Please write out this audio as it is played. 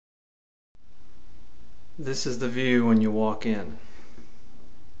This is the view when you walk in.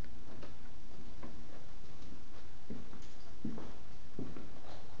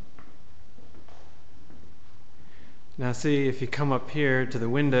 Now see, if you come up here to the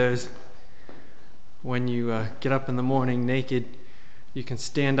windows, when you get up in the morning naked, you can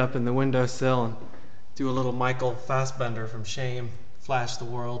stand up in the windowsill and do a little Michael Fassbender from Shame, flash the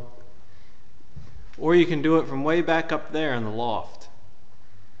world. Or you can do it from way back up there in the loft.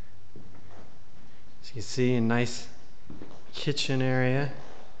 So you can see a nice kitchen area.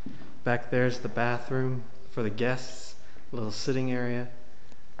 Back there's the bathroom for the guests, a little sitting area.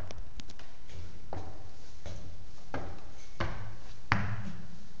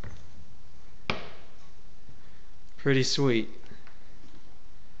 Pretty sweet.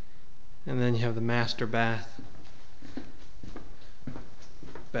 And then you have the master bath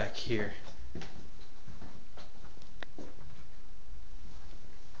back here.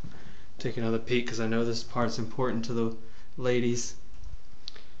 Take another peek because I know this part's important to the ladies.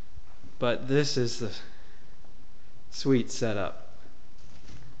 But this is the suite setup.